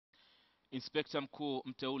Inspekta mkuu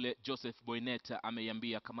mteule Joseph Boinnet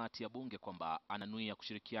ameiambia kamati ya bunge kwamba ananuia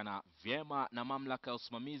kushirikiana vyema na mamlaka ya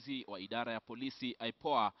usimamizi wa idara ya polisi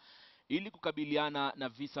IPOA ili kukabiliana na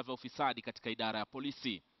visa vya ufisadi katika idara ya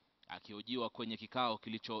polisi. Akihojiwa kwenye kikao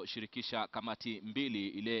kilichoshirikisha kamati mbili,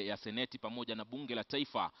 ile ya seneti pamoja na bunge la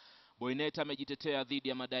taifa, Boinet amejitetea dhidi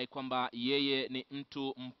ya madai kwamba yeye ni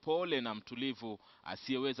mtu mpole na mtulivu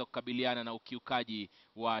asiyeweza kukabiliana na ukiukaji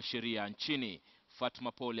wa sheria nchini.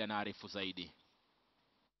 Fatma Pole anaarifu zaidi.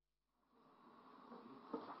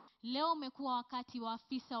 Leo umekuwa wakati wa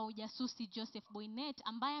afisa wa ujasusi Joseph Boinnet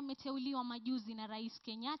ambaye ameteuliwa majuzi na Rais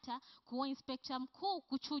Kenyatta kuwa inspekta mkuu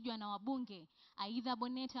kuchujwa na wabunge. Aidha,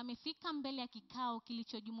 Boinet amefika mbele ya kikao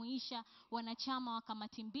kilichojumuisha wanachama wa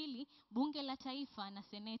kamati mbili, bunge la taifa na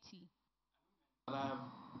seneti.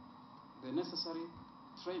 The necessary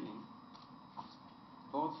training,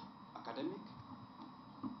 both academic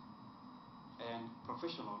and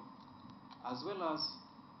professional, as well as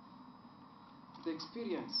the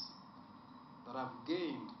experience that I've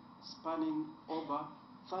gained spanning over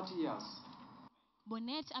 30 years.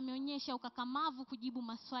 Boinet ameonyesha ukakamavu kujibu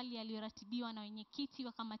maswali yaliyoratibiwa na wenyekiti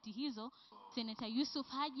wa kamati hizo, Seneta Yusuf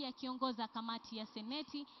Haji akiongoza kamati ya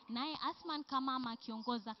seneti, naye Asman Kamama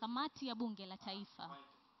akiongoza kamati ya bunge la taifa.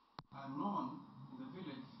 I'm known in the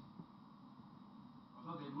village,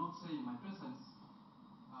 although they do not say in my presence,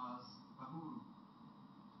 as Kahuru.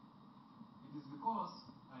 It is because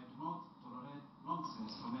I do not tolerate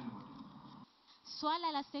nonsense from anybody.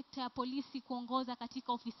 Swala la sekta ya polisi kuongoza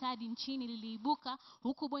katika ufisadi nchini liliibuka,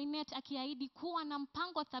 huku Boinet akiahidi kuwa na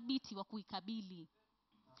mpango thabiti wa kuikabili.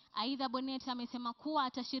 Aidha, Boinet amesema kuwa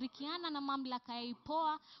atashirikiana na mamlaka ya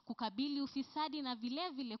IPOA kukabili ufisadi na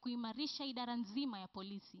vile kuimarisha idara nzima ya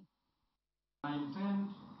polisi. I intend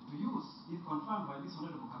to use, if confirmed by this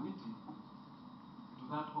honorable committee, to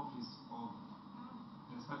that office of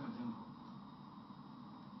the Inspector General.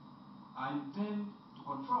 I intend to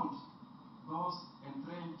confront those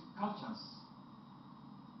entrenched cultures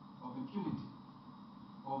of impunity,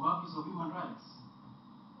 of abuse of human rights,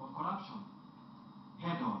 of corruption,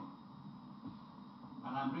 head on.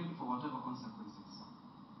 And I'm ready for whatever consequences.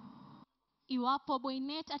 Iwapo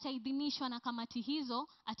Boinet ataidhinishwa na kamati hizo,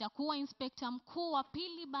 atakuwa inspekta mkuu wa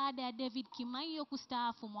pili baada ya David Kimaiyo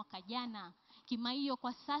kustaafu mwaka jana. Kimaiyo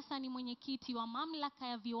kwa sasa ni mwenyekiti wa mamlaka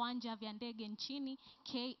ya viwanja vya ndege nchini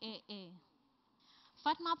KAA.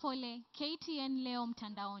 Fatma Pole, KTN leo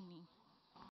mtandaoni.